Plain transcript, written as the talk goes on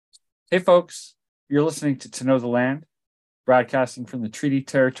Hey, folks, you're listening to Know the Land, broadcasting from the treaty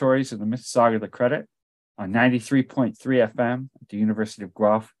territories of the Mississauga of the Credit on 93.3 FM at the University of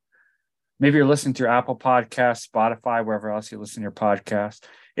Guelph. Maybe you're listening to your Apple Podcasts, Spotify, wherever else you listen to your podcast.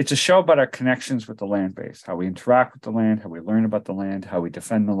 It's a show about our connections with the land base, how we interact with the land, how we learn about the land, how we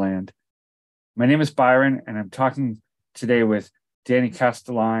defend the land. My name is Byron, and I'm talking today with Dani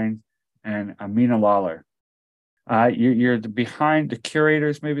Kastelein and Amina Lalor. You're behind the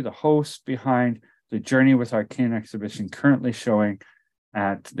curators, maybe the hosts behind the Journey with Arcane exhibition currently showing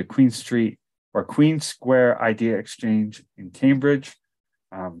at the Queen Street or Queen Square Idea Exchange in Cambridge.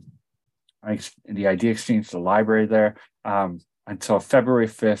 The Idea Exchange, the library there, until February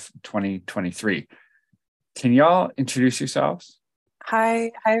 5th, 2023. Can y'all introduce yourselves?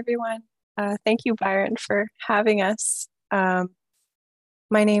 Hi everyone. Thank you, Byron, for having us. My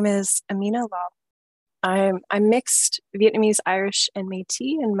name is Amina Lalor. I'm mixed Vietnamese, Irish, and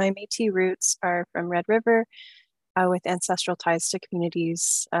Métis, and my Métis roots are from Red River, with ancestral ties to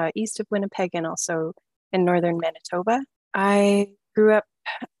communities east of Winnipeg and also in northern Manitoba. I grew up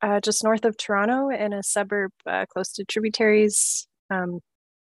just north of Toronto in a suburb close to tributaries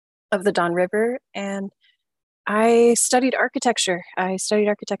of the Don River, and I studied architecture. And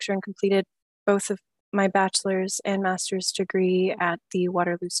completed both of my bachelor's and master's degree at the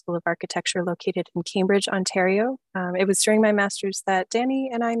Waterloo School of Architecture located in Cambridge, Ontario. It was during my master's that Dani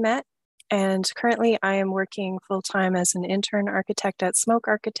and I met, and currently I am working full-time as an intern architect at Smoke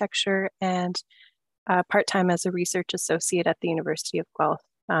Architecture and part-time as a research associate at the University of Guelph.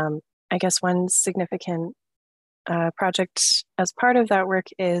 I guess one significant project as part of that work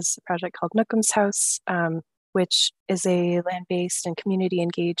is a project called Nookham's House, which is a land-based and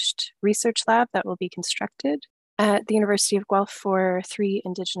community-engaged research lab that will be constructed at the University of Guelph for 3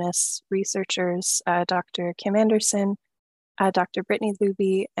 Indigenous researchers, Dr. Kim Anderson, Dr. Brittany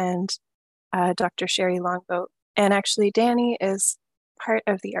Luby, and Dr. Sherry Longboat. And actually, Dani is part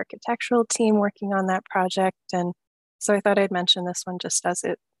of the architectural team working on that project. And so I thought I'd mention this one just as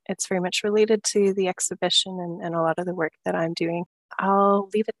it's very much related to the exhibition and a lot of the work that I'm doing. I'll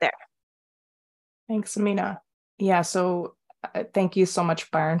leave it there. Thanks, Amina. Yeah, so thank you so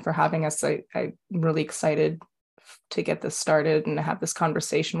much, Byron, for having us. I'm really excited to get this started and have this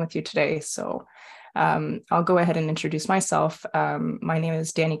conversation with you today. So I'll go ahead and introduce myself. My name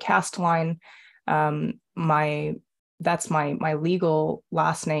is Dani Kastelein. That's my legal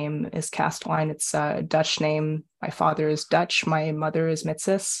last name is Kastelein. It's a Dutch name. My father is Dutch. My mother is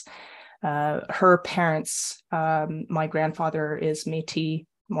Métis. Her parents, my grandfather is Métis,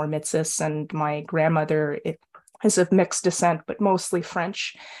 more Métis, and my grandmother is of mixed descent, but mostly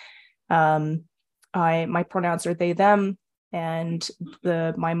French. My pronouns are they, them, and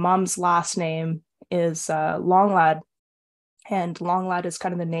my mom's last name is Longlade, and Longlade is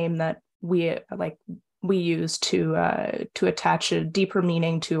kind of the name that we use to attach a deeper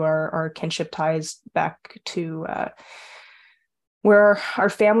meaning to our kinship ties back to where our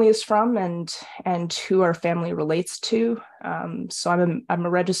family is from and who our family relates to. So I'm a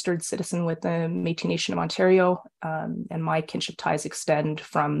registered citizen with the Métis Nation of Ontario, and my kinship ties extend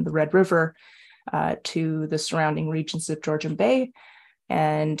from the Red River to the surrounding regions of Georgian Bay.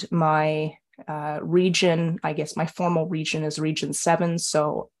 And my region, I guess my formal region is Region 7.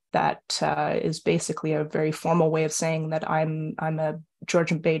 So that is basically a very formal way of saying that I'm a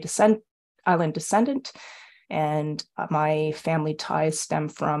Georgian Bay Island descendant. And my family ties stem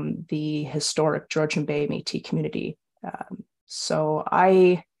from the historic Georgian Bay Métis community. So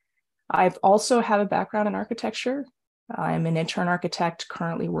I've also have a background in architecture. I'm an intern architect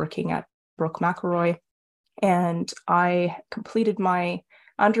currently working at Brooke McElroy, and I completed my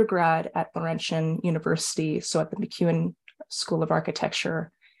undergrad at Laurentian University, so at the MacEwan School of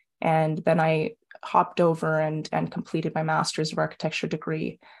Architecture, and then I hopped over and completed my Master's of Architecture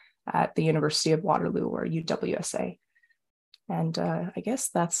degree at the University of Waterloo, or UWSA. And I guess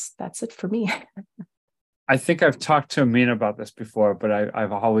that's it for me. I think I've talked to Amina about this before, but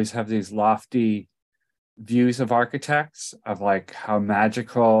I've always have these lofty views of architects, of like how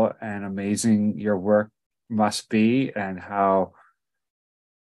magical and amazing your work must be, and how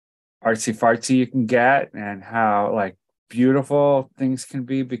artsy-fartsy you can get, and how like beautiful things can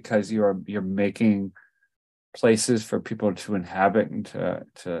be because you're making places for people to inhabit and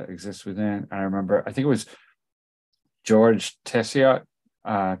to exist within. I remember, I think it was George Tessiot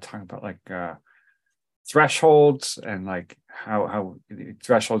talking about like thresholds, and like how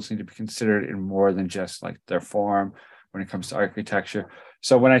thresholds need to be considered in more than just like their form when it comes to architecture.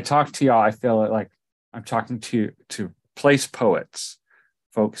 So when I talk to y'all, I feel like I'm talking to place poets,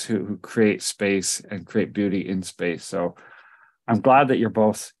 folks who create space and create beauty in space. So I'm glad that you're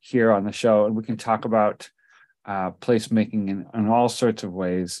both here on the show, and we can talk about placemaking in all sorts of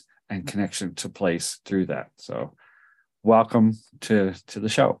ways and connection to place through that. So welcome to the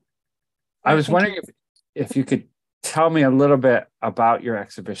show. I was wondering if you could tell me a little bit about your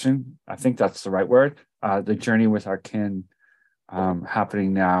exhibition. I think that's the right word. The Journey with Our Kin,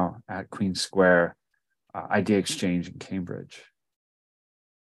 happening now at Queen Square Idea Exchange in Cambridge.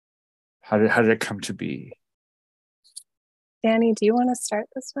 How did it come to be? Dani, do you want to start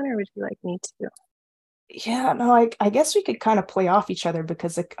this one, or would you like me to? Yeah, no, I guess we could kind of play off each other,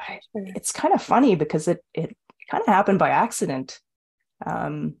 because it's kind of funny because it kind of happened by accident.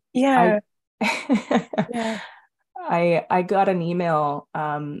 Yeah. Yeah. I got an email,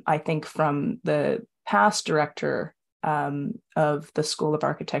 I think, from the past director of the School of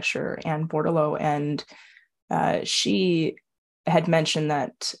Architecture, Anne Bordelot, and she had mentioned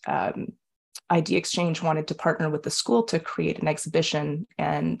that Idea Exchange wanted to partner with the school to create an exhibition,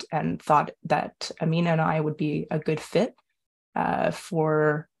 and thought that Amina and I would be a good fit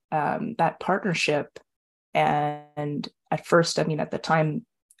for that partnership. And at first, I mean, at the time,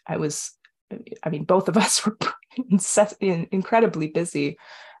 both of us were incredibly busy,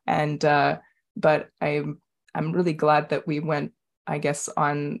 and but I'm really glad that we went, I guess,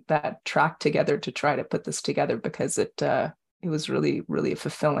 on that track together to try to put this together, because it was really, really a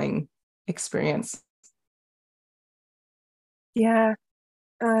fulfilling experience. Yeah.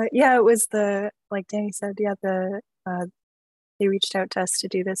 It was like Dani said, they reached out to us to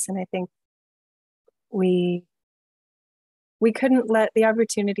do this, and I think we couldn't let the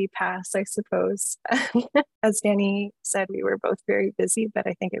opportunity pass, I suppose. As Dani said, we were both very busy, but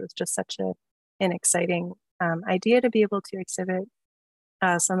I think it was just such an exciting idea to be able to exhibit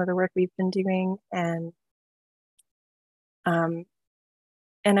some of the work we've been doing.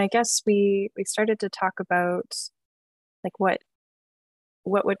 And I guess we started to talk about like what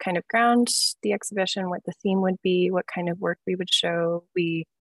would kind of ground the exhibition, what the theme would be, what kind of work we would show. We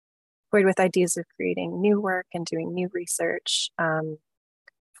toyed with ideas of creating new work and doing new research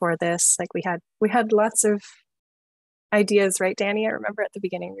for this. Like we had lots of ideas, right, Dani? I remember at the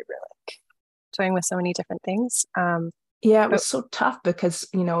beginning we were like toying with so many different things. Yeah, it was so tough because,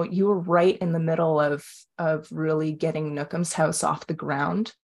 you were right in the middle of really getting Nookham's house off the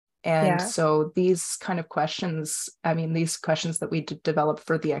ground. And so these kind of questions, these questions that we developed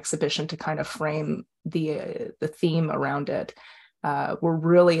for the exhibition to kind of frame the theme around it, were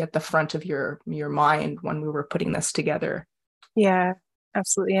really at the front of your mind when we were putting this together. Yeah,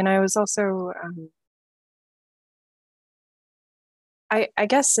 absolutely. And I was also, I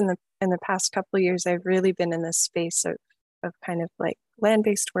guess in the past couple of years, I've really been in this space of kind of like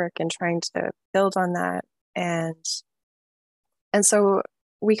land-based work and trying to build on that. And so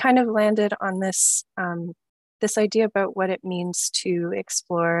we kind of landed on this idea about what it means to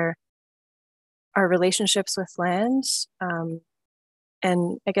explore our relationships with land.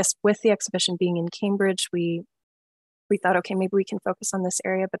 And I guess with the exhibition being in Cambridge, we thought, okay, maybe we can focus on this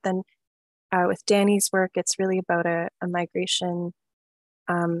area. But then with Dani's work, it's really about a migration.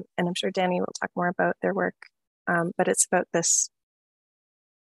 And I'm sure Dani will talk more about their work. But it's about this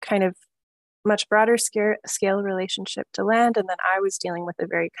kind of much broader scale relationship to land. And then I was dealing with a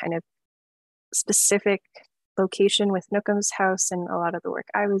very kind of specific location with Nookham's house and a lot of the work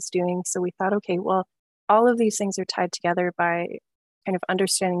I was doing. So we thought, okay, well, all of these things are tied together by kind of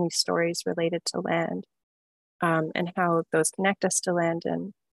understanding these stories related to land, and how those connect us to land.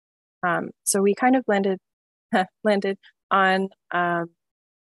 And so we kind of landed on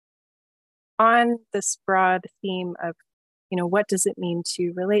this broad theme of, what does it mean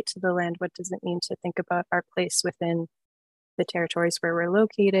to relate to the land? What does it mean to think about our place within the territories where we're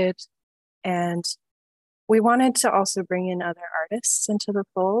located? And we wanted to also bring in other artists into the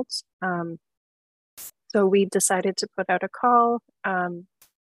fold. So we decided to put out a call, and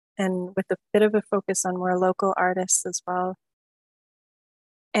with a bit of a focus on more local artists as well.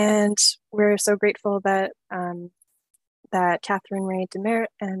 And we're so grateful that Catherine Ray Demert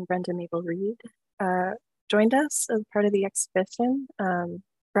and Brenda Mabel Reed joined us as part of the exhibition.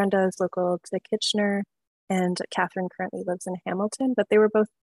 Brenda is local to Kitchener, and Catherine currently lives in Hamilton, but they were both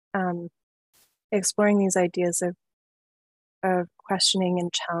exploring these ideas of questioning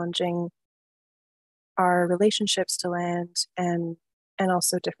and challenging our relationships to land, and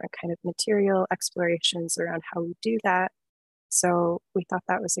also different kind of material explorations around how we do that. So we thought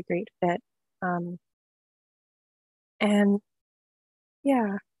that was a great fit. And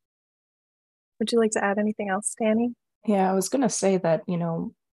yeah, would you like to add anything else, Dani? Yeah, I was going to say that,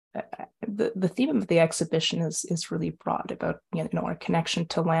 the theme of the exhibition is really broad about, our connection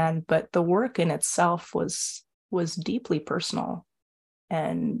to land, but the work in itself was deeply personal,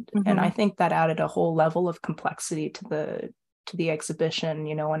 and Mm-hmm. I think that added a whole level of complexity to the exhibition,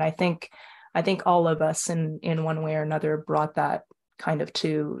 and I think all of us in one way or another brought that kind of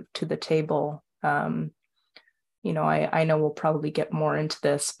to the table. I know we'll probably get more into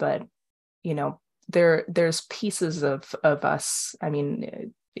this, but there's pieces of us. I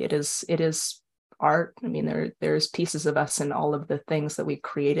mean, it is art. I mean, there's pieces of us in all of the things that we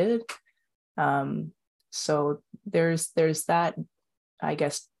created. So there's that, I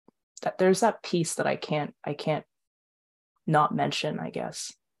guess, that there's that piece that I can't not mention, I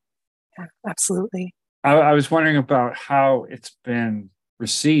guess. Yeah, absolutely. I was wondering about how it's been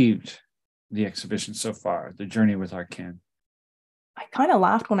received, the exhibition so far, the journey with Arcan. I kind of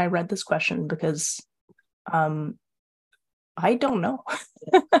laughed when I read this question because I don't know.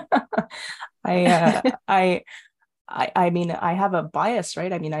 I mean, I have a bias,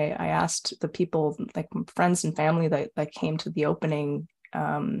 right? I mean, I asked the people, like friends and family that came to the opening,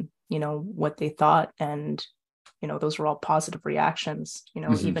 what they thought, and those were all positive reactions.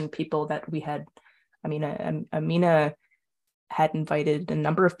 Mm-hmm. Even people that we had. I mean, Amina had invited a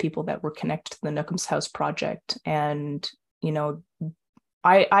number of people that were connected to the Nookham's House project, and the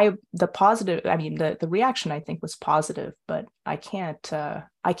positive, I mean, the reaction I think was positive, but I can't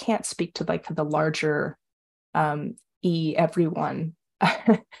speak to like the larger everyone.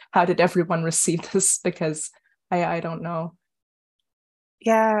 How did everyone receive this? Because I don't know.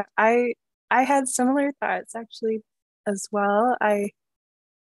 Yeah, I had similar thoughts actually as well.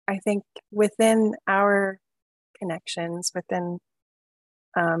 I think within our connections, within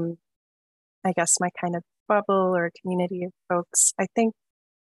I guess my kind of bubble or community of folks, I think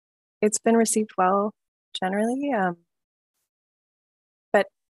it's been received well generally. But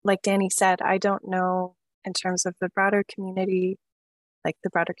like Dani said, I don't know in terms of the broader community, like the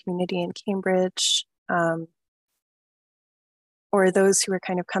broader community in Cambridge, or those who are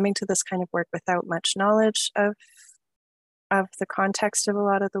kind of coming to this kind of work without much knowledge of the context of a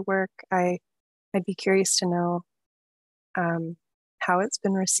lot of the work. I'd be curious to know how it's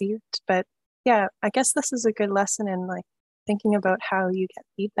been received. But yeah, I guess this is a good lesson in like thinking about how you get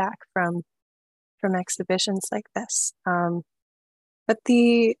feedback from exhibitions like this. But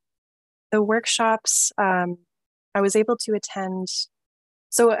the workshops, I was able to attend.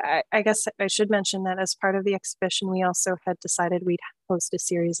 So I guess I should mention that as part of the exhibition, we also had decided we'd host a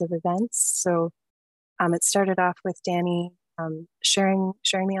series of events. So it started off with Dani sharing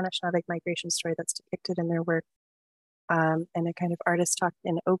the Anishinaabe migration story that's depicted in their work, and a kind of artist talk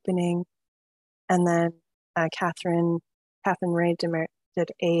in opening. And then Catherine Ray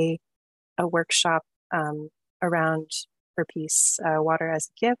did a workshop around her piece, Water as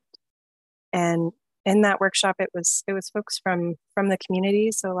a Gift. And in that workshop, it was folks from the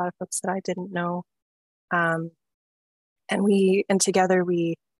community, so a lot of folks that I didn't know, and together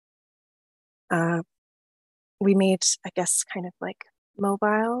we made, I guess, kind of like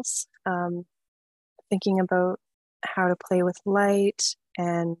mobiles, thinking about how to play with light,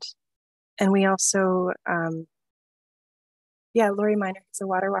 and we also, Lori Miner is a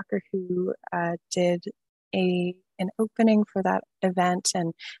water walker who did an opening for that event,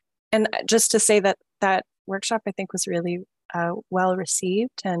 and just to say that workshop I think was really well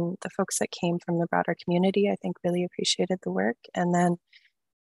received, and the folks that came from the broader community I think really appreciated the work. And then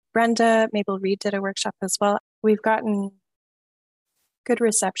Brenda Mabel Reed did a workshop as well. We've gotten good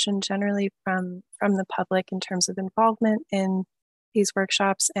reception generally from the public in terms of involvement in these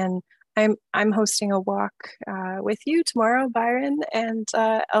workshops, and I'm hosting a walk with you tomorrow, Byron, and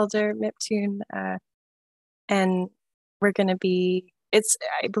Elder Miptune, and we're going to be, I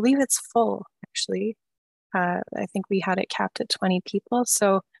believe it's full actually. I think we had it capped at 20 people.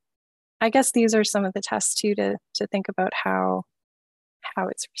 So I guess these are some of the tests too to think about how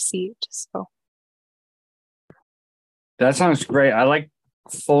it's received. So that sounds great. I like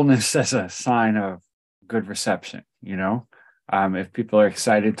fullness as a sign of good reception. If people are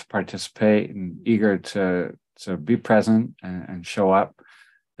excited to participate and eager to be present and show up,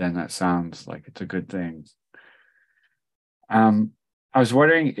 then that sounds like it's a good thing. I was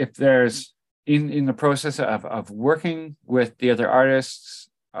wondering if there's in the process of working with the other artists,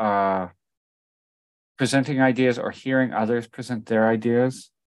 presenting ideas or hearing others present their ideas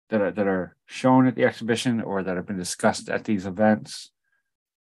that are shown at the exhibition or that have been discussed at these events.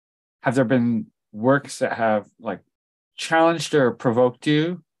 Have there been works that have like challenged or provoked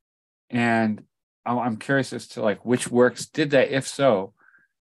you? And I'm curious as to like which works did that, if so,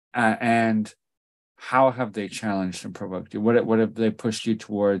 and how have they challenged and provoked you? What have they pushed you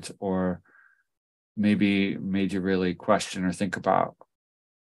towards, or maybe made you really question or think about?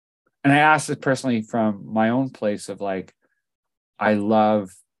 And I asked this personally from my own place of like, I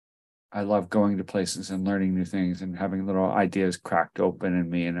love going to places and learning new things and having little ideas cracked open in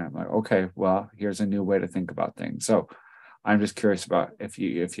me. And I'm like, okay, well, here's a new way to think about things. So I'm just curious about if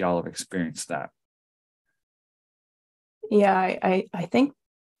y'all have experienced that. Yeah, I think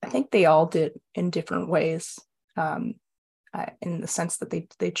they all did in different ways. In the sense that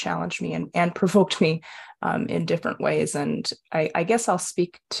they challenged me and provoked me in different ways. And I guess I'll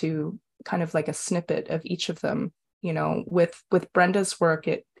speak to kind of like a snippet of each of them. You know, with Brenda's work,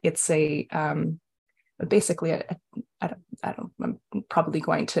 it's a basically I'm probably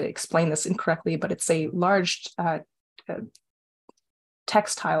going to explain this incorrectly, but it's a large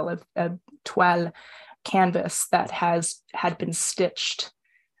textile of toile canvas that had been stitched.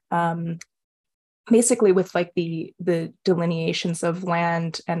 Basically with like the delineations of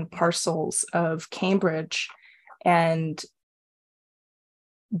land and parcels of Cambridge, and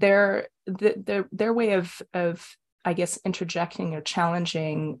their way of I guess interjecting or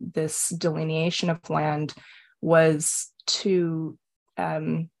challenging this delineation of land was to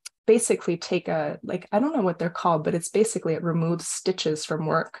basically take I don't know what they're called, but it's basically it removes stitches from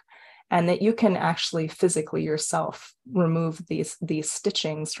work, and that you can actually physically yourself remove these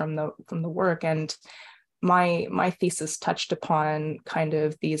stitchings from the work. And my thesis touched upon kind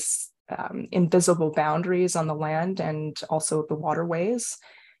of these invisible boundaries on the land and also the waterways.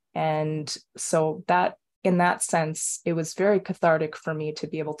 And so that, in that sense, it was very cathartic for me to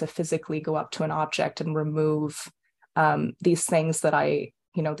be able to physically go up to an object and remove these things that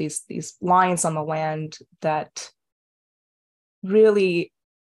these lines on the land that really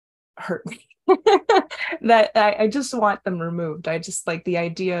hurt me. That I just want them removed. I just like the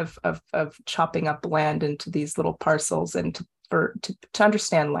idea of chopping up land into these little parcels, and to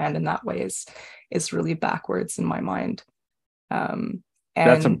understand land in that way is really backwards in my mind.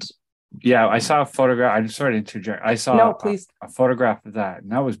 Yeah, I saw a photograph. I'm sorry to interject. I saw a photograph of that,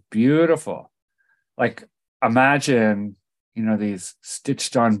 and that was beautiful. Like, imagine, these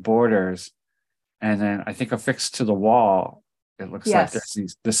stitched on borders, and then I think affixed to the wall, it looks like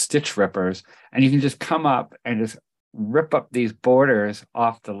there's the stitch rippers, and you can just come up and just rip up these borders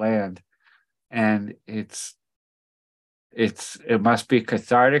off the land, and it must be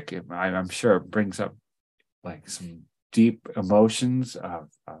cathartic. I'm sure it brings up like some deep emotions of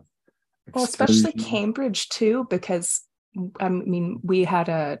well, especially Cambridge too, because I mean we had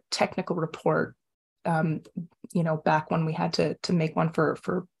a technical report, back when we had to make one for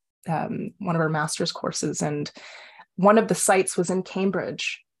one of our master's courses, and one of the sites was in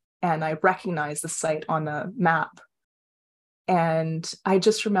Cambridge, and I recognized the site on the map. And I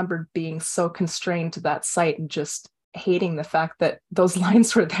just remembered being so constrained to that site and just hating the fact that those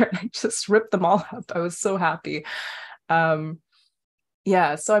lines were there. I just ripped them all up. I was so happy. So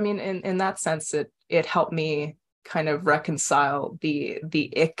I mean, in that sense, it helped me kind of reconcile the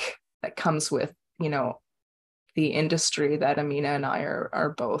ick that comes with, the industry that Amina and I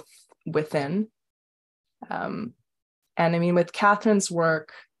are both within. And I mean, with Catherine's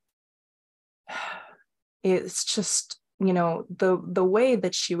work, it's just, the way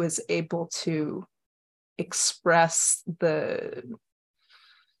that she was able to express the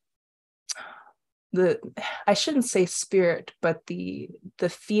I shouldn't say spirit, but the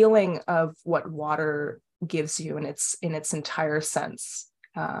feeling of what water gives you in its entire sense.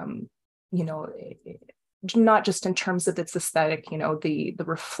 Not just in terms of its aesthetic, the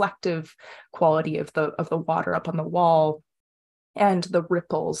reflective quality of the water up on the wall and the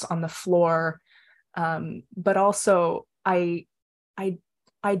ripples on the floor. But also I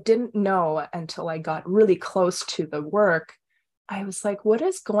didn't know until I got really close to the work. I was like, what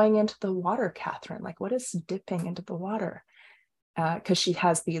is going into the water, Catherine? Like, what is dipping into the water? Because she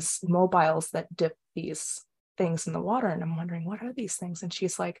has these mobiles that dip these things in the water. And I'm wondering, what are these things? And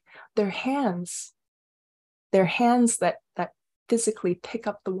she's like, they're hands. They're hands that physically pick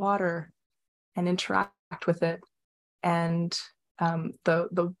up the water and interact with it. And it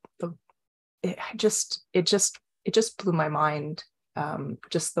just blew my mind.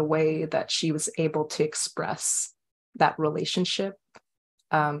 Just the way that she was able to express that relationship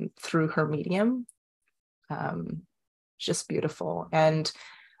through her medium, just beautiful. And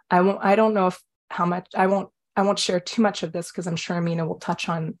I won't share too much of this because I'm sure Amina will touch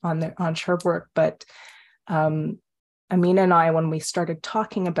on her work. But Amina and I, when we started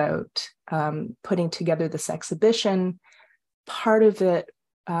talking about putting together this exhibition, part of it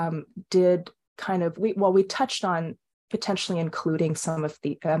did kind of we touched on potentially including some of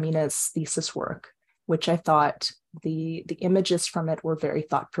the Amina's thesis work, which I thought the images from it were very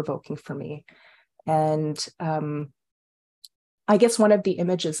thought-provoking for me. And I guess one of the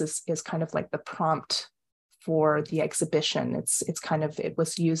images is kind of like the prompt for the exhibition. It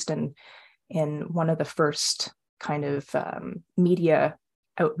was used in one of the first kind of media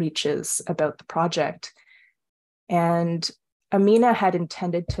outreaches about the project. And Amina had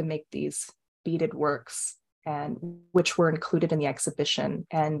intended to make these beaded works, and which were included in the exhibition,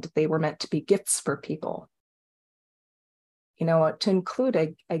 and they were meant to be gifts for people. You know, to include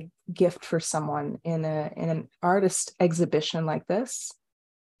a gift for someone in an artist exhibition like this,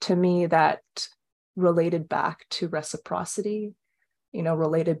 to me, that related back to reciprocity, you know,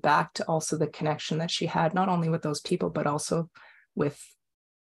 related back to also the connection that she had, not only with those people, but also with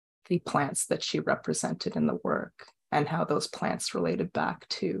the plants that she represented in the work, and how those plants related back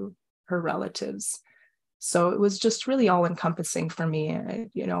to her relatives. So it was just really all encompassing for me.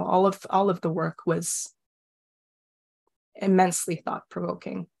 You know, all of the work was immensely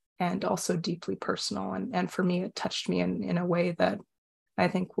thought-provoking and also deeply personal. And for me, it touched me in a way that I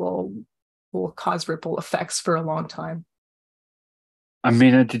think will cause ripple effects for a long time.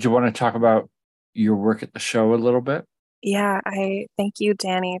 Amina, did you want to talk about your work at the show a little bit? Yeah, I thank you,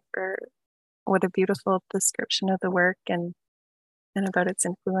 Dani, for what a beautiful description of the work and about its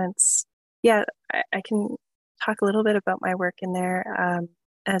influence. Yeah, I can talk a little bit about my work in there.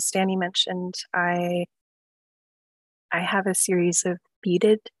 As Dani mentioned, I have a series of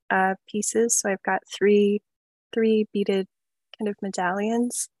beaded pieces. So I've got three beaded kind of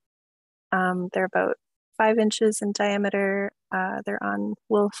medallions. They're about 5 inches in diameter. They're on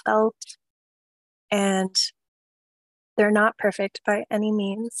wool felt, and they're not perfect by any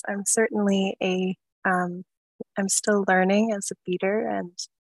means. I'm certainly I'm still learning as a beader,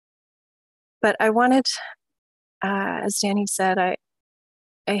 but I wanted, as Dani said, I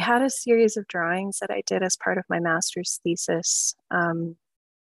had a series of drawings that I did as part of my master's thesis,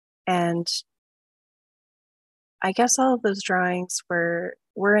 and I guess all of those drawings were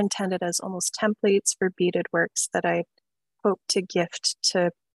intended as almost templates for beaded works that I hoped to gift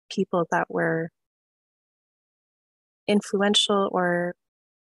to people that were influential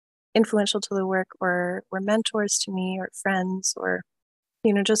to the work, or were mentors to me, or friends, or,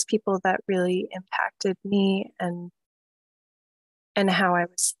 you know, just people that really impacted me and how I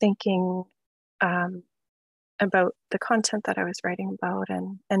was thinking about the content that I was writing about,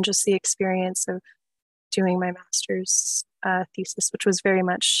 and just the experience of doing my master's thesis, which was very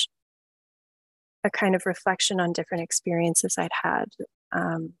much a kind of reflection on different experiences I'd had.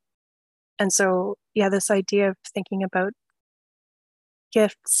 And so, yeah, this idea of thinking about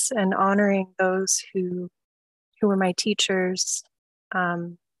gifts and honoring those who were my teachers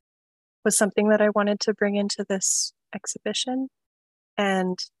was something that I wanted to bring into this exhibition.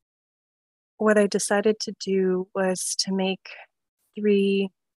 And what I decided to do was to make 3.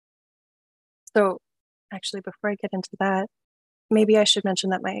 So actually, before I get into that, maybe I should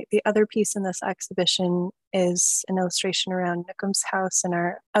mention that the other piece in this exhibition is an illustration around Nookum's house and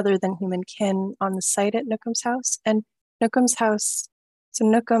our other than human kin on the site at Nookum's house. And Nookum's house, so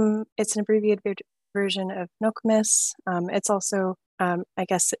Nookum, it's an abbreviated version of Nookmis. It's also, I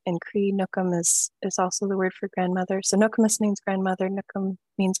guess in Cree, Nookum is also the word for grandmother. So Nookmis means grandmother, Nookum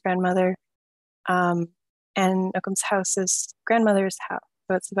means grandmother. And Nookum's house is grandmother's house.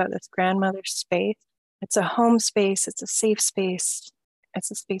 So it's about this grandmother space. It's a home space, it's a safe space, it's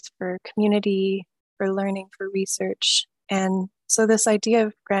a space for community, for learning, for research. And so this idea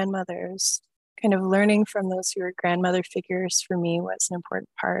of grandmothers, kind of learning from those who are grandmother figures, for me was an important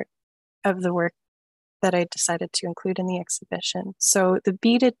part of the work that I decided to include in the exhibition. So the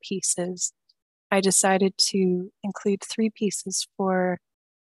beaded pieces, I decided to include 3 pieces for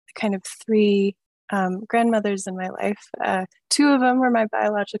kind of 3 grandmothers in my life. 2 of them were my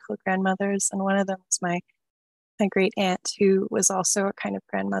biological grandmothers, and one of them was my great aunt, who was also a kind of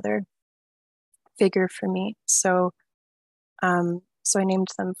grandmother figure for me. So, so I named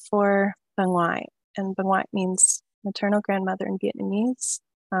them for Bang Ngoại, and Bang Ngoại means maternal grandmother in Vietnamese.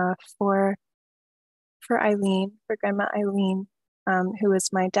 For Eileen, for Grandma Eileen, who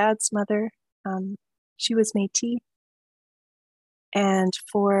was my dad's mother. She was Métis. And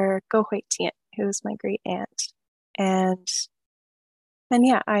for Go Hui Tien, who was my great aunt. And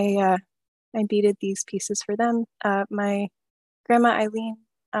yeah, I beaded these pieces for them. My Grandma Eileen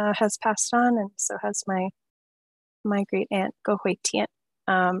has passed on, and so has my great aunt Go Hui Tien.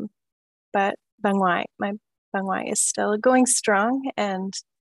 But Bang Ngoại, my Bang Ngoại is still going strong, and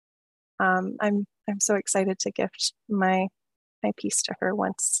I'm so excited to gift my piece to her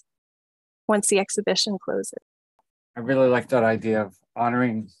once the exhibition closes. I really like that idea of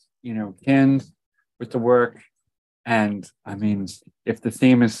honoring, you know, kin with the work. And I mean, if the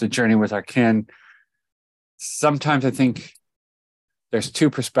theme is the journey with our kin, sometimes I think there's two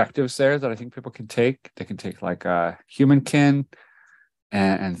perspectives there that I think people can take. They can take like a human kin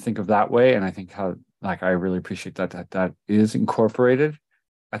and think of that way. And I think how, like, I really appreciate that is incorporated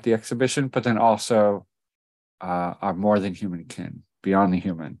at the exhibition, but then also are more than human kin, beyond the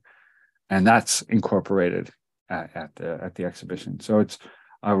human. And that's incorporated at the exhibition. So it's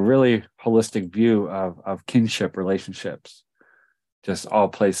a really holistic view of kinship relationships, just all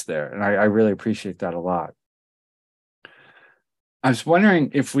placed there. And I really appreciate that a lot. I was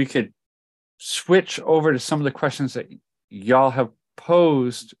wondering if we could switch over to some of the questions that y'all have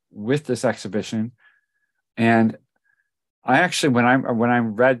posed with this exhibition. And I actually, when I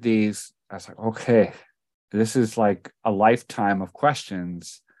read these, I was like, okay, this is like a lifetime of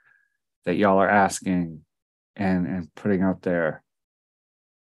questions that y'all are asking and putting out there.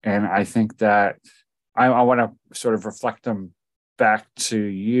 And I think that I want to sort of reflect them back to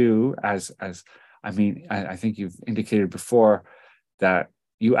you as I mean, I think you've indicated before that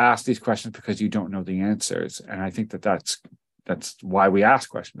you ask these questions because you don't know the answers. And I think that's why we ask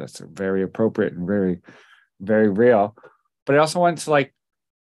questions. That's very appropriate and very, very real. But I also want to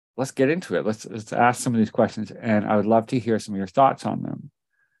let's get into it. Let's ask some of these questions. And I would love to hear some of your thoughts on them.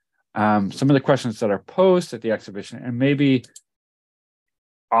 Some of the questions that are posed at the exhibition, and maybe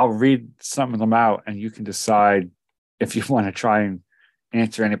I'll read some of them out and you can decide if you want to try and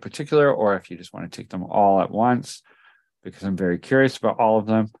answer any particular, or if you just want to take them all at once, because I'm very curious about all of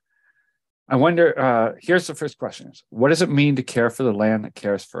them. I wonder, here's the first question. What does it mean to care for the land that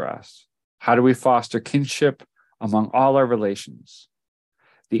cares for us? How do we foster kinship among all our relations?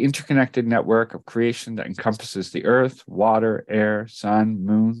 The interconnected network of creation that encompasses the earth, water, air, sun,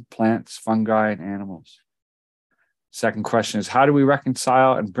 moon, plants, fungi, and animals. Second question is, how do we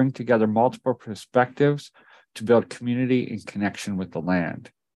reconcile and bring together multiple perspectives to build community in connection with the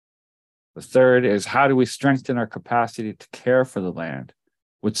land? The third is, how do we strengthen our capacity to care for the land?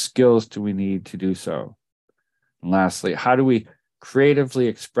 What skills do we need to do so? And lastly, how do we creatively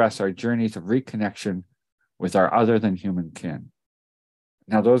express our journeys of reconnection with our other than human kin?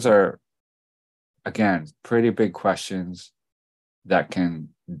 Now, those are, again, pretty big questions that can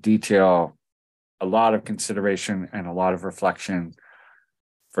detail a lot of consideration and a lot of reflection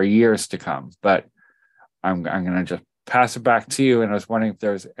for years to come. But I'm going to just pass it back to you. And I was wondering if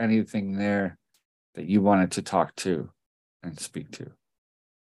there was anything there that you wanted to talk to and speak to.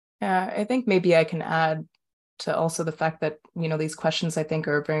 Yeah, I think maybe I can add to also the fact that, these questions I think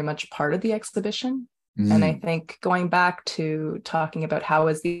are very much part of the exhibition. And I think going back to talking about how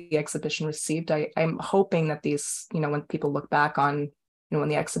is the exhibition received, I'm hoping that these, when people look back on, when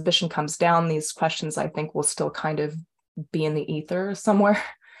the exhibition comes down, these questions I think will still kind of be in the ether somewhere.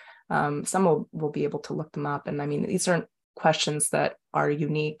 Some will be able to look them up. And I mean, these aren't questions that are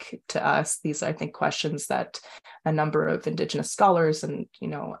unique to us. These are, I think, questions that a number of Indigenous scholars and,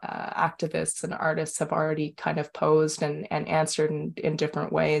 activists and artists have already kind of posed and answered in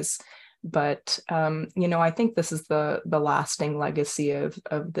different ways. But, I think this is the lasting legacy of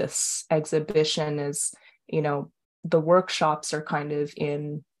this exhibition is, the workshops are kind of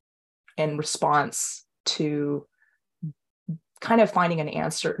in response to kind of finding an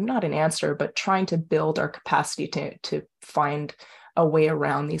answer, not an answer, but trying to build our capacity to find a way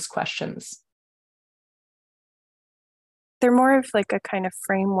around these questions. They're more of like a kind of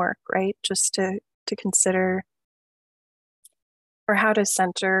framework, right? Just to consider, or how to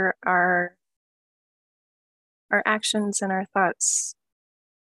center our actions and our thoughts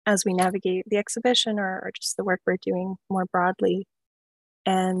as we navigate the exhibition or just the work we're doing more broadly.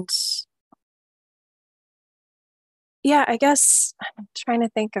 And yeah, I guess I'm trying to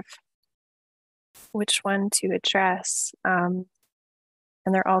think of which one to address. And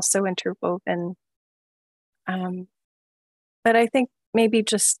they're also interwoven. But I think maybe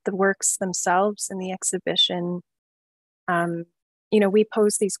just the works themselves in the exhibition, we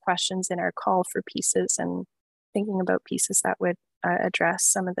pose these questions in our call for pieces and thinking about pieces that would address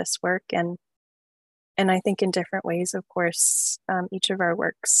some of this work. And I think in different ways, of course, each of our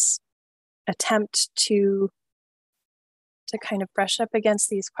works attempt to kind of brush up against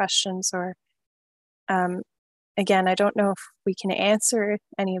these questions, or again, I don't know if we can answer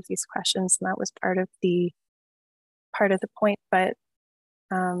any of these questions, and that was part of the point, but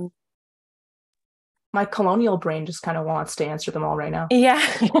my colonial brain just kind of wants to answer them all right now. Yeah.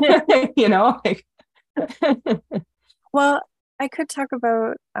 Well, I could talk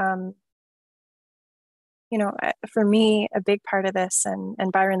about for me, a big part of this, and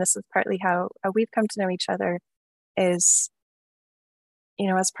Byron, this is partly how we've come to know each other, is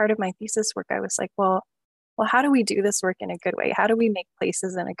as part of my thesis work, I was like, well, how do we do this work in a good way? How do we make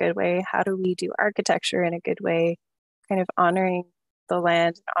places in a good way? How do we do architecture in a good way? Kind of honoring the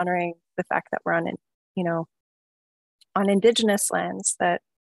land, honoring the fact that we're on, on indigenous lands that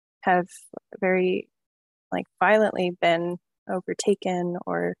have very violently been overtaken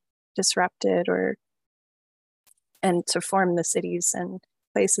or disrupted, and to form the cities and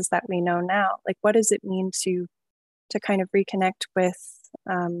places that we know now. What does it mean to kind of reconnect with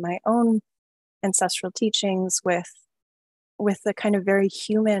my own ancestral teachings, with the kind of very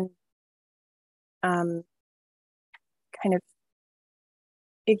human kind of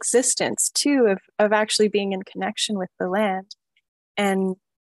existence too, of actually being in connection with the land. And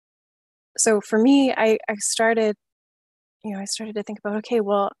so for me, I started to think about, okay,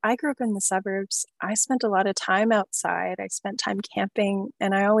 well, I grew up in the suburbs. I spent a lot of time outside. I spent time camping,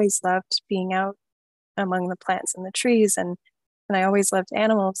 and I always loved being out among the plants and the trees, and I always loved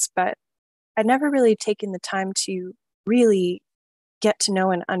animals, but I'd never really taken the time to really get to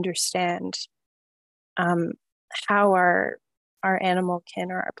know and understand how our animal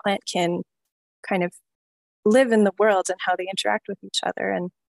kin or our plant kin kind of live in the world and how they interact with each other.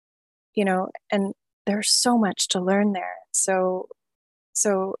 And and there's so much to learn there. So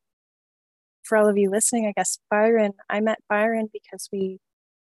for all of you listening, I guess I met Byron because Brittany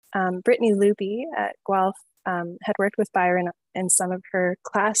Luby at Guelph had worked with Byron in some of her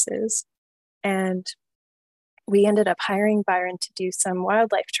classes, and we ended up hiring Byron to do some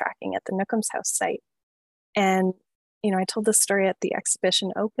wildlife tracking at the Nookums House site. And I told this story at the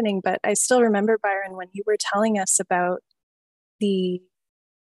exhibition opening, but I still remember, Byron, when you were telling us about the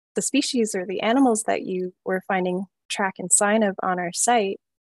species or the animals that you were finding track and sign of on our site.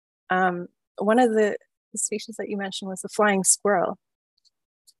 One of the species that you mentioned was the flying squirrel.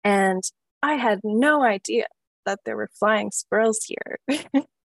 And I had no idea that there were flying squirrels here,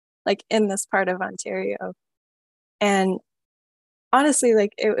 in this part of Ontario. And honestly,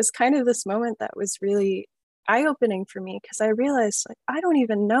 it was kind of this moment that was really eye-opening for me, because I realized, I don't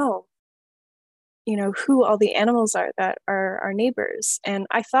even know who all the animals are that are our neighbors. And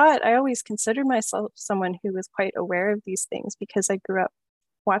I always considered myself someone who was quite aware of these things, because I grew up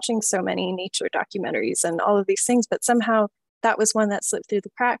watching so many nature documentaries and all of these things, but somehow that was one that slipped through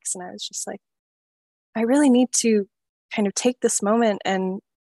the cracks. And I was just I really need to kind of take this moment and,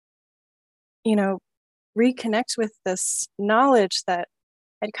 reconnect with this knowledge that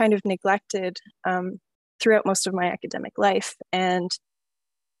I'd kind of neglected throughout most of my academic life. And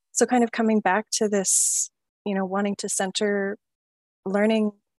so kind of coming back to this, wanting to center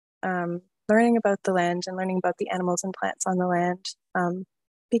learning about the land and learning about the animals and plants on the land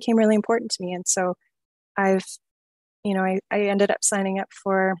became really important to me. And so I ended up signing up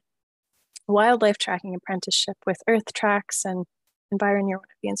for a wildlife tracking apprenticeship with Earth Tracks, and Byron, you're one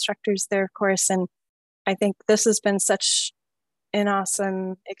of the instructors there, of course. And I think this has been such an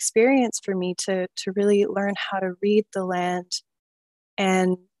awesome experience for me to really learn how to read the land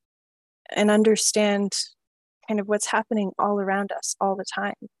and understand kind of what's happening all around us all the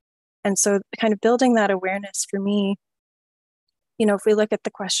time. And so kind of building that awareness for me, if we look at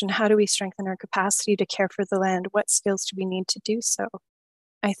the question, how do we strengthen our capacity to care for the land? What skills do we need to do so?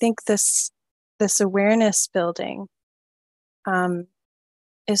 I think this awareness building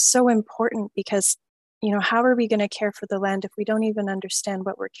is so important, because, how are we going to care for the land if we don't even understand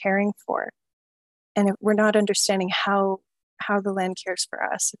what we're caring for? And if we're not understanding how the land cares for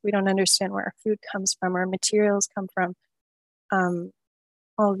us, if we don't understand where our food comes from, where materials come from,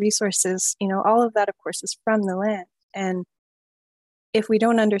 all resources, all of that, of course, is from the land. And if we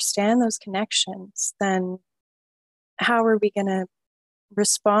don't understand those connections, then how are we going to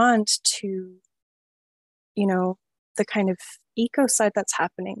respond to, the kind of ecocide that's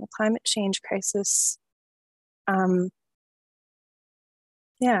happening, the climate change crisis?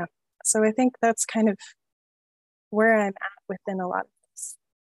 Yeah. So I think that's kind of where I'm at within a lot of this.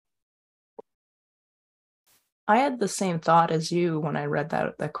 I had the same thought as you when I read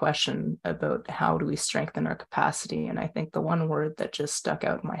that question about how do we strengthen our capacity. And I think the one word that just stuck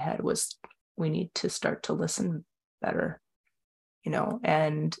out in my head was we need to start to listen better,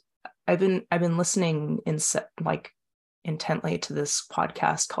 and I've been listening intently to this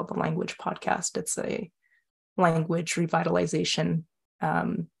podcast called the Language Podcast. It's a language revitalization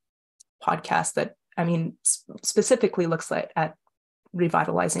podcast that, specifically looks at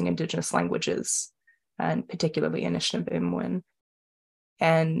revitalizing Indigenous languages, and particularly Anishinaabe.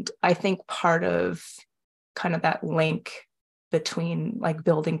 And I think part of kind of that link between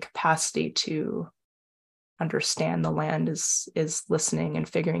building capacity to understand the land is listening and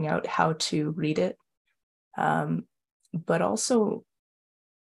figuring out how to read it, but also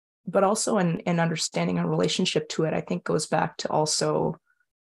in understanding a relationship to it. I think goes back to also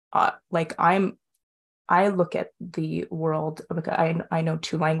I'm I look at the world, I know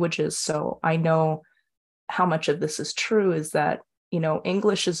two languages, so I know how much of this is true, is that,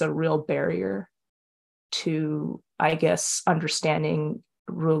 English is a real barrier to, I guess, understanding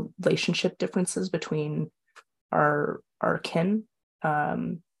relationship differences between our kin,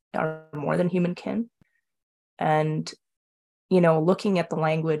 our more than human kin. And, looking at the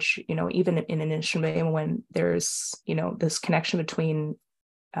language, even in Anishinaabe, when there's, this connection between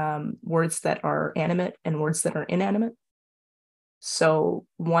words that are animate and words that are inanimate. So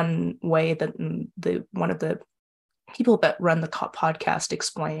one way that one of the people that run the podcast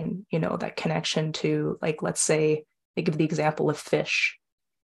explain, that connection to, like, let's say they give the example of fish.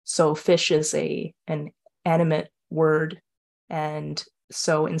 So fish is an animate word. And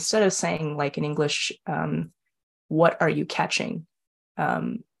so instead of saying, like in English, what are you catching?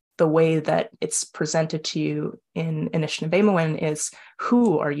 The way that it's presented to you in Anishinaabe is,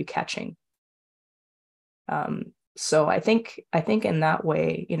 who are you catching? So I think in that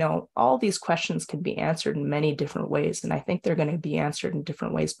way, all these questions can be answered in many different ways. And I think they're going to be answered in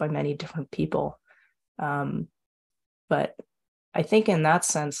different ways by many different people. But I think in that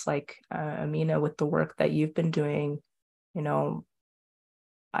sense, like, Amina, with the work that you've been doing,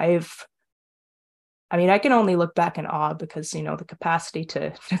 I can only look back in awe, because, the capacity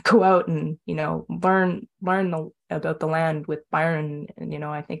to go out and, learn about the land with Byron, and,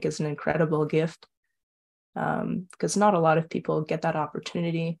 I think is an incredible gift, because not a lot of people get that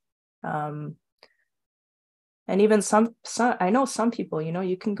opportunity. And even some, I know some people,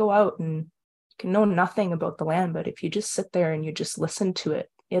 you can go out and you can know nothing about the land, but if you just sit there and you just listen to it,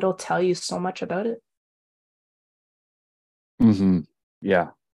 it'll tell you so much about it. Mm-hmm. Yeah.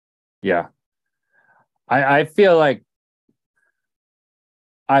 Yeah. I feel like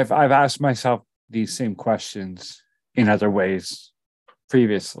I've asked myself these same questions in other ways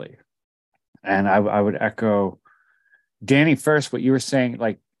previously. And I would echo Dani first, what you were saying,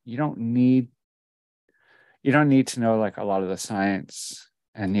 like, you don't need to know, like, a lot of the science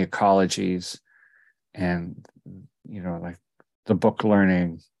and the ecologies and, like, the book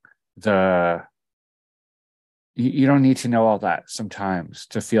learning, you don't need to know all that sometimes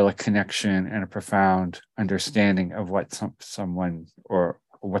to feel a connection and a profound understanding of what someone or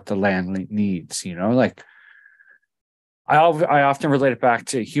what the land needs, like, I often relate it back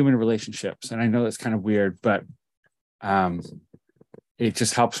to human relationships. And I know that's kind of weird, but it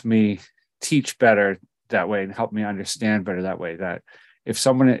just helps me teach better that way and help me understand better that way, that if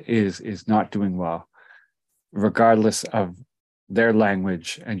someone is not doing well, regardless of their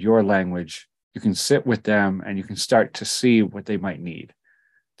language and your language, you can sit with them and you can start to see what they might need.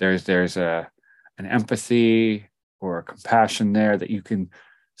 There's an empathy or a compassion there that you can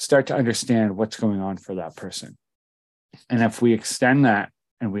start to understand what's going on for that person. And if we extend that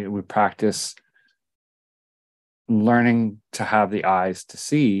and we practice learning to have the eyes to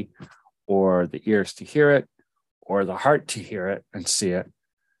see, or the ears to hear it, or the heart to hear it and see it,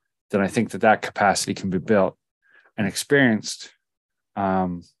 then I think that capacity can be built and experienced,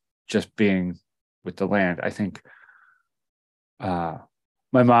 just being with the land. I think my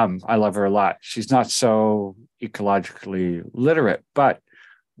mom, I love her a lot. She's not so ecologically literate, but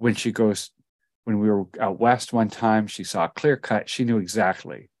when we were out west one time, she saw a clear cut. She knew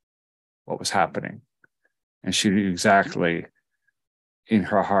exactly what was happening. And she knew exactly in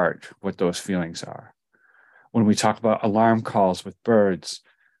her heart what those feelings are. When we talk about alarm calls with birds,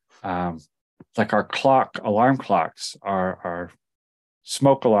 like our alarm clocks, our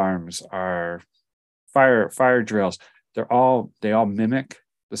smoke alarms, our fire drills, they all mimic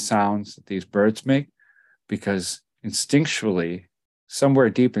the sounds that these birds make, because instinctually, somewhere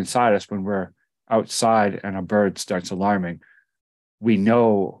deep inside us, when we're outside and a bird starts alarming, we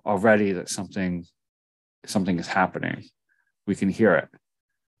know already that something is happening. We can hear it.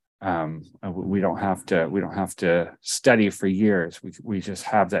 We don't have to study for years. We just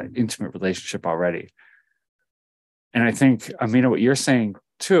have that intimate relationship already. And I think, Amina, what you're saying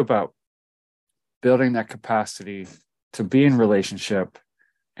too about building that capacity to be in relationship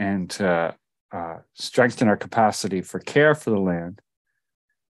and to strengthen our capacity for care for the land,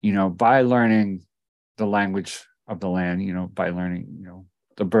 by learning the language of the land, by learning,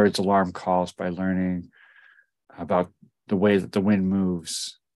 the birds' alarm calls, by learning about the way that the wind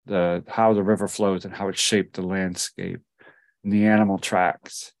moves, how the river flows and how it shaped the landscape, and the animal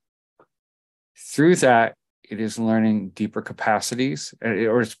tracks. Through that, it is learning deeper capacities,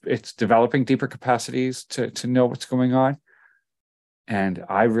 or it's developing deeper capacities to know what's going on. And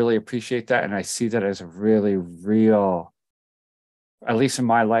I really appreciate that. And I see that as a really real, at least in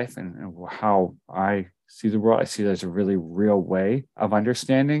my life and how I see the world, I see that as a really real way of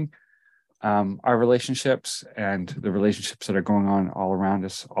understanding our relationships and the relationships that are going on all around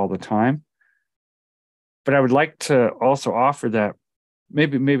us all the time. But I would like to also offer that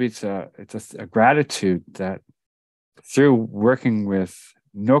maybe it's a gratitude that through working with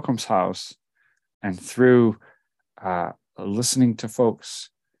Nokum's House and through listening to folks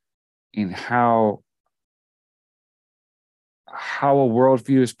in how a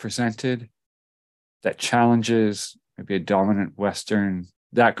worldview is presented that challenges maybe a dominant Western,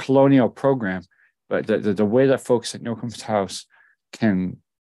 that colonial program, but the way that folks at Nokum's House can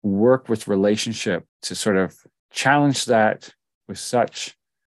work with relationship to sort of challenge that with such,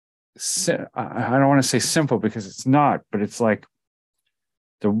 I don't want to say simple because it's not, but it's like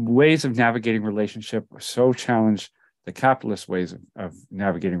the ways of navigating relationship are so challenged, the capitalist ways of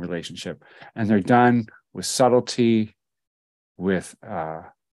navigating relationship, and they're done with subtlety, with a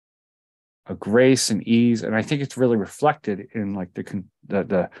grace and ease, and I think it's really reflected in like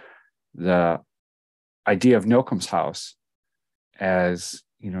the idea of Nokum's House as,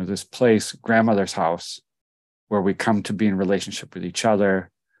 you know, this place, grandmother's house, where we come to be in relationship with each other,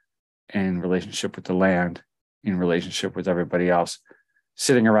 in relationship with the land, in relationship with everybody else,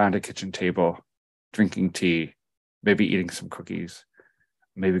 sitting around a kitchen table, drinking tea, maybe eating some cookies,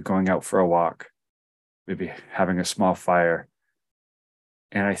 maybe going out for a walk, maybe having a small fire.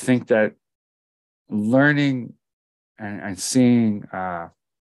 And I think that learning and seeing the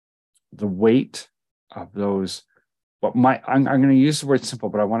weight of those, I'm going to use the word simple,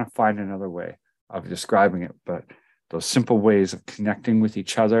 but I want to find another way of describing it. But those simple ways of connecting with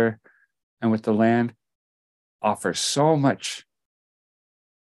each other and with the land offer so much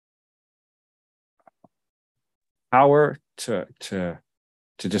power to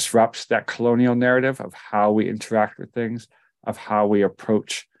disrupt that colonial narrative of how we interact with things, of how we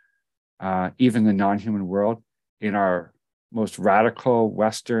approach even the non-human world in our most radical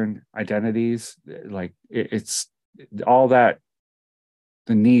Western identities. Like it's all that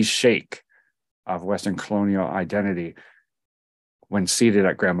the knees shake of Western colonial identity when seated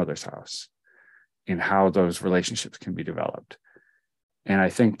at grandmother's house, in how those relationships can be developed. And I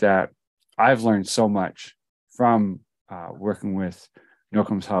think that I've learned so much from working with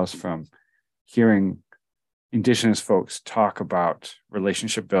Nokum's House, from hearing Indigenous folks talk about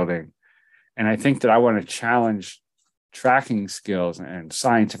relationship building. And I think that I want to challenge tracking skills and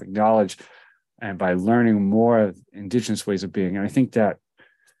scientific knowledge, and by learning more of Indigenous ways of being. And I think that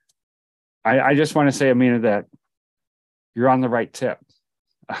I just want to say, Amina, that you're on the right tip,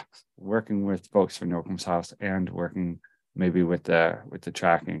 working with folks from Nokum's House and working maybe with the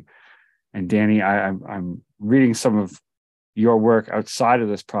tracking. And Dani, I'm reading some of your work outside of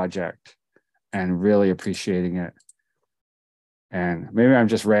this project and really appreciating it. And maybe I'm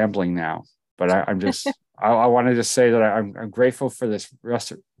just rambling now, but I'm just I want to just say that I'm grateful for this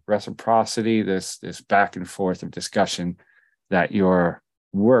reciprocity, this back and forth of discussion that your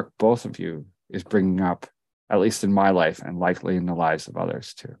work, both of you, is bringing up, at least in my life and likely in the lives of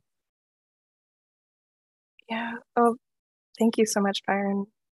others too. Yeah. Oh, thank you so much, Byron,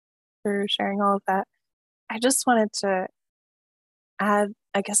 for sharing all of that. I just wanted to add,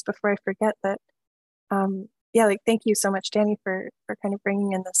 I guess, before I forget that, thank you so much, Dani, for kind of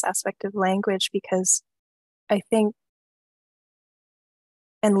bringing in this aspect of language, because I think,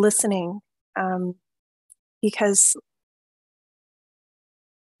 and listening, because,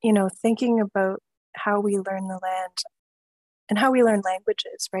 thinking about how we learn the land and how we learn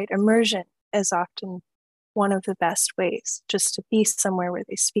languages, right? Immersion is often one of the best ways, just to be somewhere where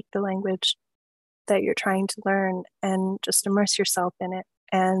they speak the language that you're trying to learn and just immerse yourself in it.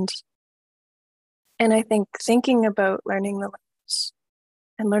 And I think thinking about learning the language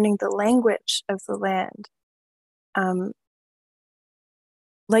and learning the language of the land,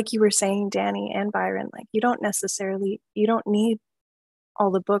 like you were saying, Dani and Byron, like you don't need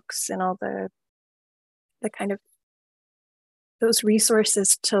all the books and all the kind of those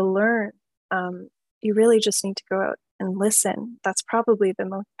resources to learn. You really just need to go out and listen. That's probably the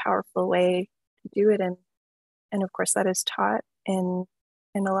most powerful way to do it. And of course that is taught in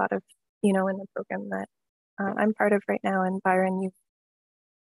a lot of, in the program that I'm part of right now. And Byron,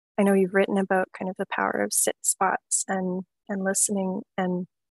 I know you've written about kind of the power of sit spots and listening. And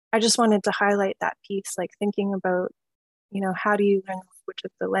I just wanted to highlight that piece, like thinking about, how do you learn the language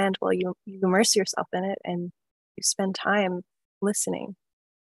of the land? Well, you immerse yourself in it and you spend time listening.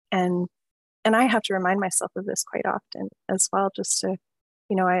 And I have to remind myself of this quite often as well, just to,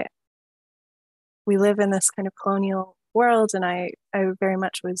 we live in this kind of colonial world, and I very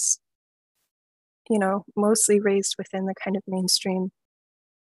much was, mostly raised within the kind of mainstream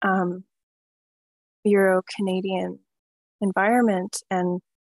Euro-Canadian environment. And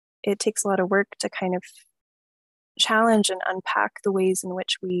it takes a lot of work to kind of challenge and unpack the ways in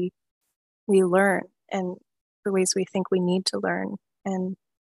which we learn and the ways we think we need to learn. And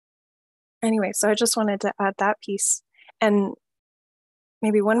anyway, so I just wanted to add that piece. And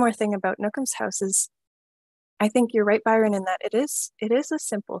maybe one more thing about Nookham's house is, I think you're right, Byron, in that it is a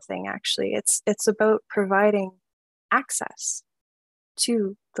simple thing, actually. It's about providing access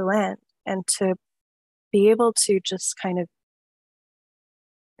to the land and to be able to just kind of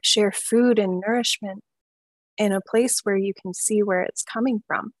share food and nourishment in a place where you can see where it's coming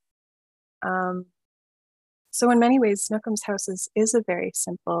from. So in many ways, Nookham's house is a very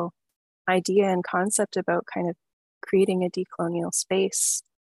simple idea and concept about kind of creating a decolonial space.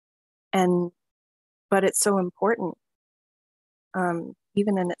 But it's so important,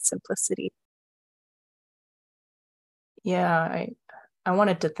 even in its simplicity. Yeah, I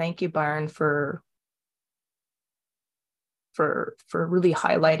wanted to thank you, Byron, for really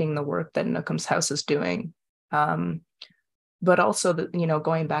highlighting the work that Nookham's house is doing. But also,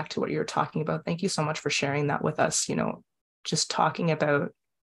 going back to what you were talking about, thank you so much for sharing that with us. Just talking about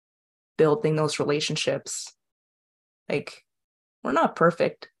building those relationships. Like, we're not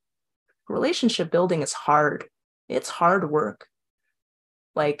perfect. Relationship building is hard. It's hard work.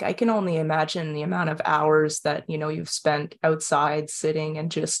 Like, I can only imagine the amount of hours that, you've spent outside sitting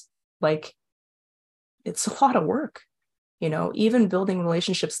and just like, it's a lot of work, even building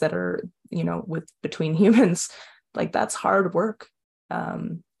relationships that are, between humans, like that's hard work.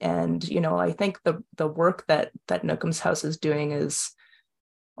 And, I think the work that Nookham's house is doing is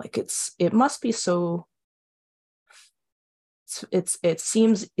like, it must be so, it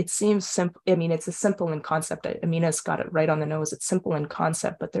seems simple. I mean, it's a simple in concept. Amina's got it right on the nose. It's simple in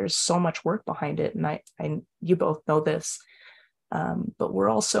concept, but there's so much work behind it. And you both know this, but we're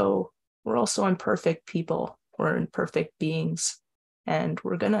also imperfect people. We're imperfect beings, and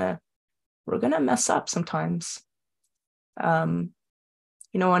we're gonna mess up sometimes. And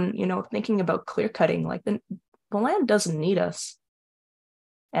thinking about clear cutting, like the land doesn't need us.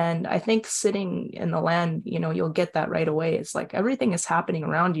 And I think sitting in the land, you'll get that right away. It's like everything is happening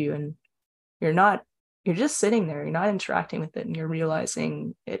around you and you're just sitting there, you're not interacting with it, and you're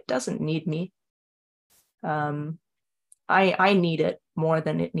realizing it doesn't need me. I need it more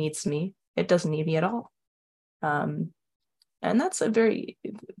than it needs me. It doesn't need me at all. And that's a very,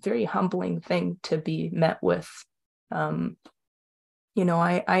 very humbling thing to be met with. I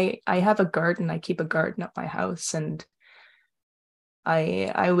have a garden. I keep a garden at my house, and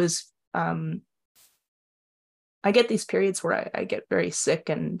I get these periods where I get very sick,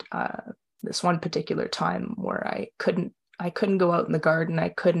 and this one particular time where I couldn't go out in the garden. I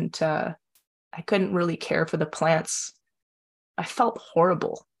couldn't really care for the plants. I felt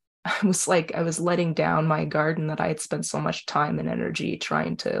horrible. I was letting down my garden that I had spent so much time and energy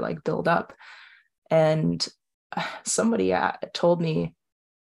trying to like build up. And somebody told me,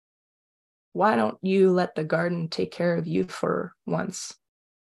 why don't you let the garden take care of you for once?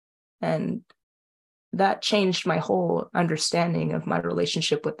 And that changed my whole understanding of my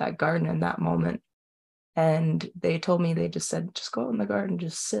relationship with that garden in that moment. And they told me, they just said, just go out in the garden,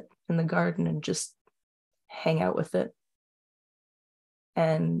 just sit in the garden and just hang out with it.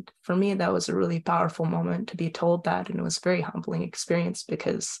 And for me, that was a really powerful moment to be told that. And it was a very humbling experience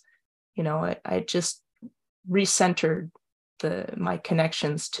because, I just recentered my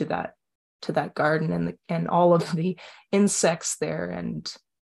connections to that garden and all of the insects there. And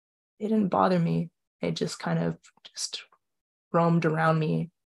it didn't bother me. It just kind of just roamed around me,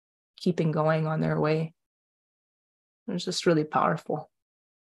 keeping going on their way. It was just really powerful.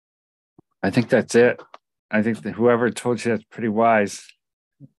 I think that's it. I think that whoever told you that's pretty wise.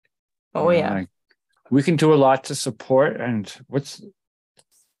 Oh, yeah. We can do a lot to support. And what's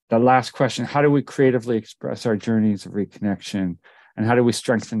the last question? How do we creatively express our journeys of reconnection? And how do we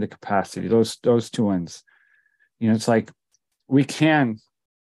strengthen the capacity? Those two ones. It's like we can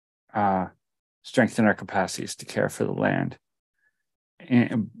strengthen our capacities to care for the land.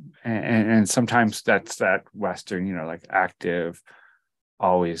 And sometimes that's that Western, like active,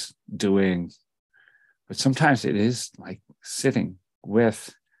 always doing. But sometimes it is like sitting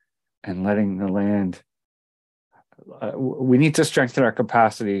with and letting the land. We need to strengthen our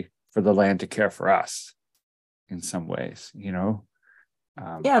capacity for the land to care for us in some ways, and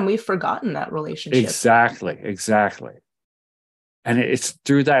we've forgotten that relationship. Exactly. And it's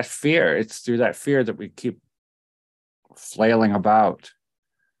through that fear. It's through that fear that we keep flailing about.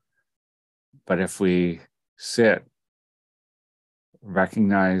 But if we sit,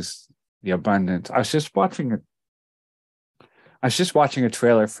 recognize the abundance. I was just watching a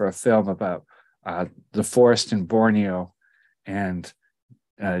trailer for a film about the forest in Borneo, and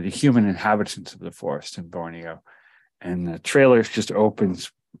the human inhabitants of the forest in Borneo. And the trailer just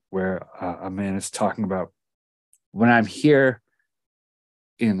opens where a man is talking about, when I'm here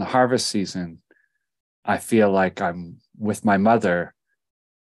in the harvest season, I feel like I'm with my mother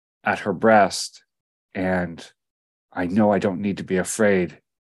at her breast, and I know I don't need to be afraid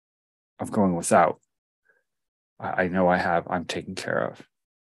of going without. I know I'm taken care of.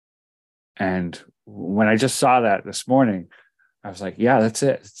 And when I just saw that this morning, I was like, yeah, that's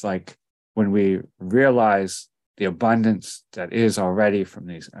it. It's like when we realize the abundance that is already from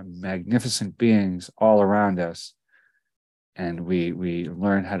these magnificent beings all around us, and we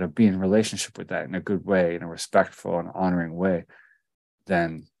learn how to be in relationship with that in a good way, in a respectful and honoring way,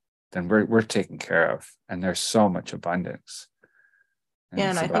 then we're taken care of. And there's so much abundance.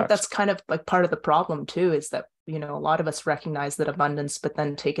 And I think that's kind of like part of the problem too, is that, you know, a lot of us recognize that abundance, but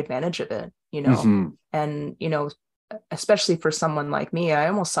then take advantage of it, you know. Mm-hmm. And, you know, especially for someone like me, I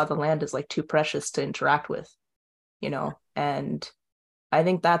almost saw the land as like too precious to interact with, you know. And I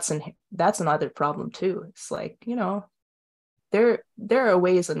think that's another problem too. It's like, you know, there are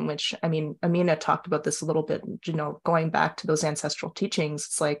ways in which, I mean, Amina talked about this a little bit, you know, going back to those ancestral teachings.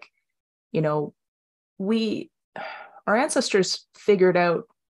 It's like, you know, our ancestors figured out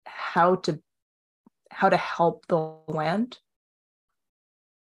how to help the land.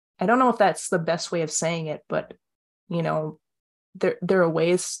 I don't know if that's the best way of saying it, but, you know, there are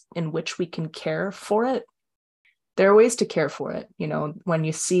ways in which we can care for it. There are ways to care for it. You know, when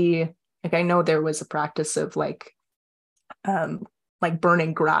you see, like, I know there was a practice of like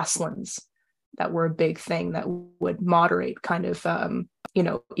burning grasslands that were a big thing that would moderate kind of, you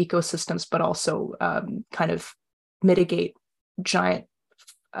know, ecosystems, but also kind of mitigate giant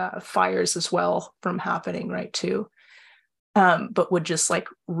fires as well from happening, right, too. But would just like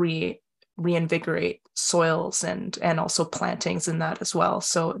reinvigorate soils and also plantings in that as well.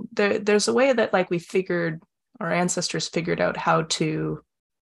 So there's a way that like our ancestors figured out how to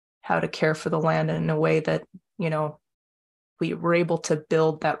care for the land in a way that, you know, we were able to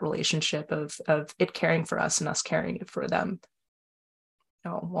build that relationship of it caring for us and us caring it for them. You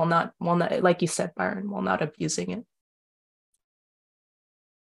know, while not like you said, Byron, while not abusing it.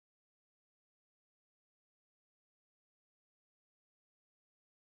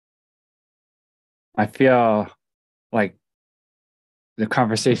 I feel like the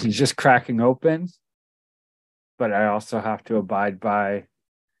conversation is just cracking open, but I also have to abide by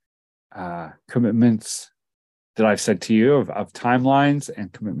commitments that I've said to you of timelines,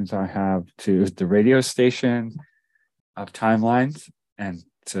 and commitments I have to the radio station of timelines, and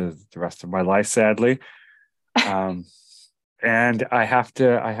to the rest of my life, sadly. And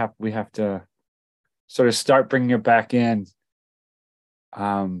we have to sort of start bringing it back in.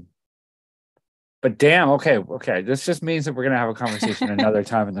 But damn, okay. This just means that we're going to have a conversation another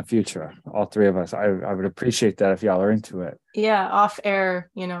time in the future, all three of us. I would appreciate that if y'all are into it. Yeah, off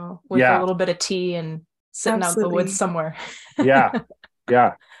air, you know, with a little bit of tea and sitting out in the woods somewhere. Yeah.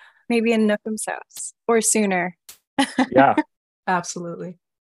 Maybe in Nookham's house or sooner. Yeah. Absolutely.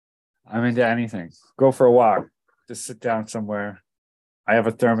 I'm into anything. Go for a walk. Just sit down somewhere. I have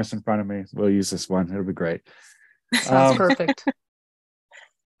a thermos in front of me. We'll use this one. It'll be great. Sounds perfect.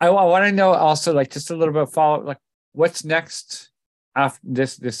 I want to know also, like, just a little bit of follow, like, what's next after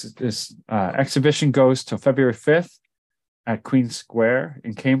this exhibition goes till February 5th at Queen Square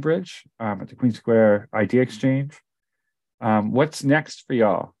in Cambridge, at the Queen Square Idea Exchange. What's next for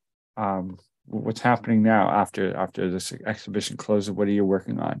y'all? What's happening now after this exhibition closes? What are you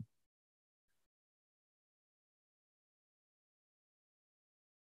working on?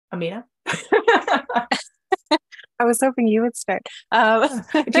 Amina? I was hoping you would start.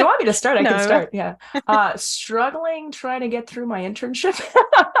 If you want me to start, I can start. Yeah. Struggling trying to get through my internship.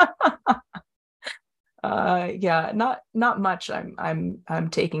 Yeah, not much. I'm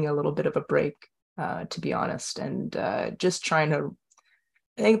taking a little bit of a break, to be honest, and just trying to.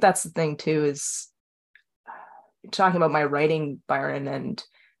 I think that's the thing too, is talking about my writing, Byron, and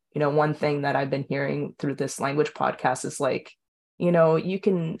you know, one thing that I've been hearing through this language podcast is like, you know, you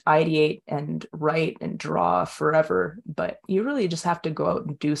can ideate and write and draw forever, but you really just have to go out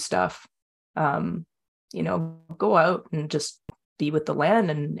and do stuff. You know, go out and just be with the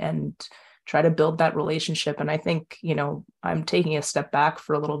land and try to build that relationship. And I think, you know, I'm taking a step back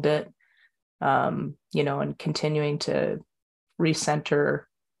for a little bit, you know, and continuing to recenter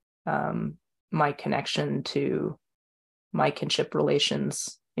my connection to my kinship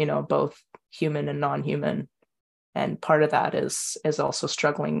relations, you know, both human and non-human. And part of that is also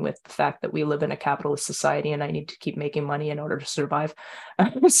struggling with the fact that we live in a capitalist society and I need to keep making money in order to survive.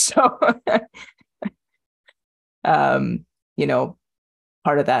 So, you know,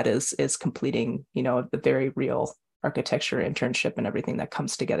 part of that is completing, the very real architecture internship and everything that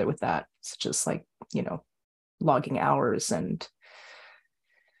comes together with that. It's just like, logging hours and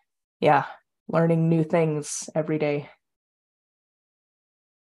learning new things every day.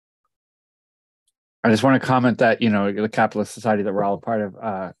 I just want to comment that, the capitalist society that we're all a part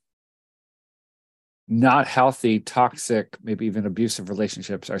of, not healthy, toxic, maybe even abusive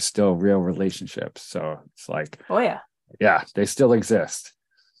relationships are still real relationships. So it's like, yeah, they still exist.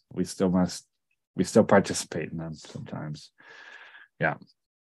 We still participate in them sometimes. Yeah.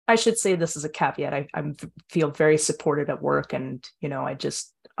 I should say this is a caveat. I feel very supported at work, and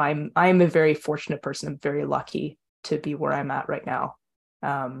I'm a very fortunate person. I'm very lucky to be where I'm at right now.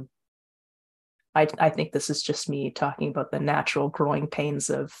 I think this is just me talking about the natural growing pains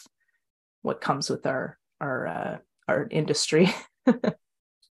of what comes with our industry.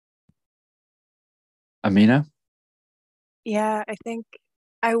 Amina? Yeah,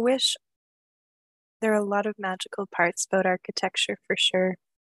 I wish there are a lot of magical parts about architecture for sure.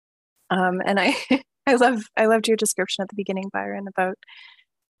 And I I loved your description at the beginning, Byron, about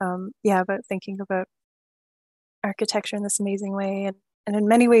about thinking about architecture in this amazing way, and in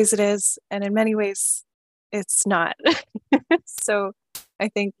many ways it is, and in many ways it's not. So I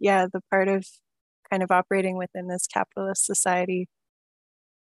think the part of kind of operating within this capitalist society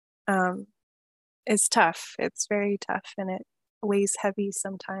is tough. It's very tough, and it weighs heavy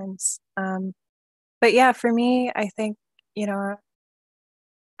sometimes. But for me, I think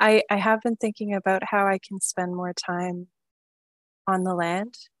I have been thinking about how I can spend more time on the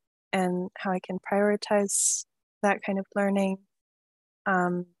land and how I can prioritize that kind of learning,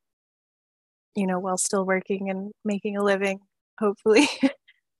 while still working and making a living, hopefully.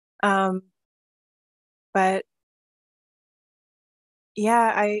 But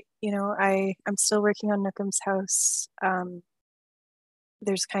I'm still working on Nookham's house.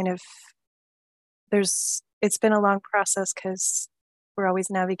 It's been a long process because we're always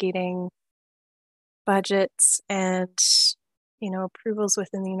navigating budgets and approvals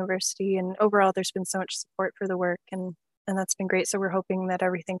within the university, and overall there's been so much support for the work, and that's been great. So we're hoping that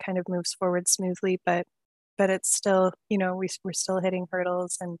everything kind of moves forward smoothly, but it's still, we're still hitting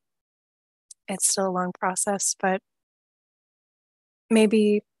hurdles, and it's still a long process. But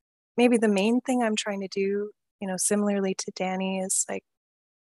maybe the main thing I'm trying to do, similarly to Dani, is like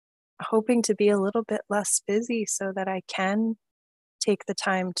hoping to be a little bit less busy so that I can take the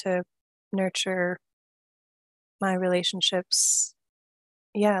time to nurture my relationships.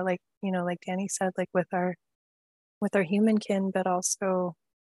 Like Dani said, like with our human kin, but also,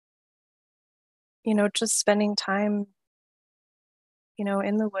 just spending time,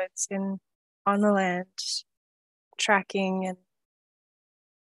 in the woods and on the land, tracking. And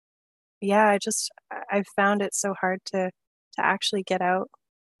I've found it so hard to actually get out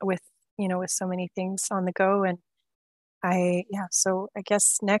with so many things on the go. And so I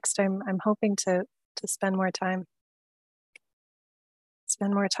guess next I'm hoping to spend more time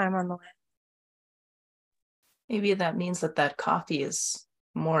on the land. Maybe that means that coffee is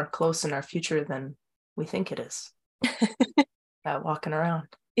more close in our future than we think it is. Walking around.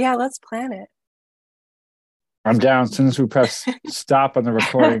 Yeah, let's plan it. I'm down. As soon as we press stop on the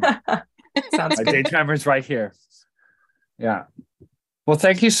recording. Sounds good. Day timer's right here. Yeah. Well,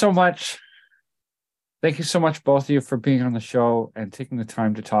 thank you so much. Thank you so much, both of you, for being on the show and taking the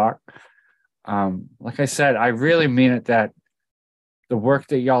time to talk. Like I said, I really mean it, that the work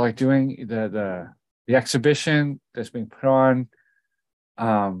that y'all are doing, the exhibition that's being put on,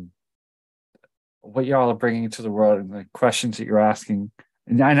 what y'all are bringing to the world, and the questions that you're asking.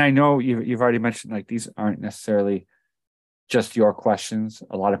 And I know you've already mentioned, like, these aren't necessarily just your questions.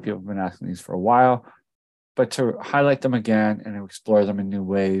 A lot of people have been asking these for a while, but to highlight them again and explore them in new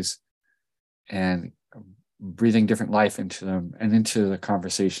ways, and breathing different life into them and into the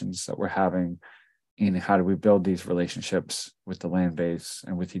conversations that we're having in how do we build these relationships with the land base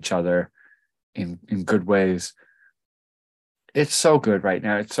and with each other in good ways. It's so good right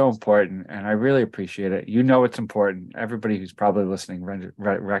now. It's so important, and I really appreciate it. It's important. Everybody who's probably listening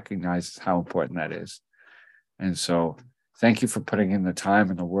recognizes how important that is. And so thank you for putting in the time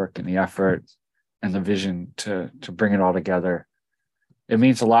and the work and the effort and the vision to bring it all together. It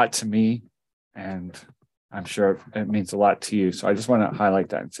means a lot to me, and I'm sure it means a lot to you. So I just want to highlight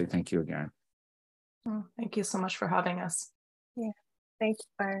that and say thank you again. Thank you so much for having us. Yeah. Thank you,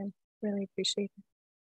 Byron. Really appreciate it.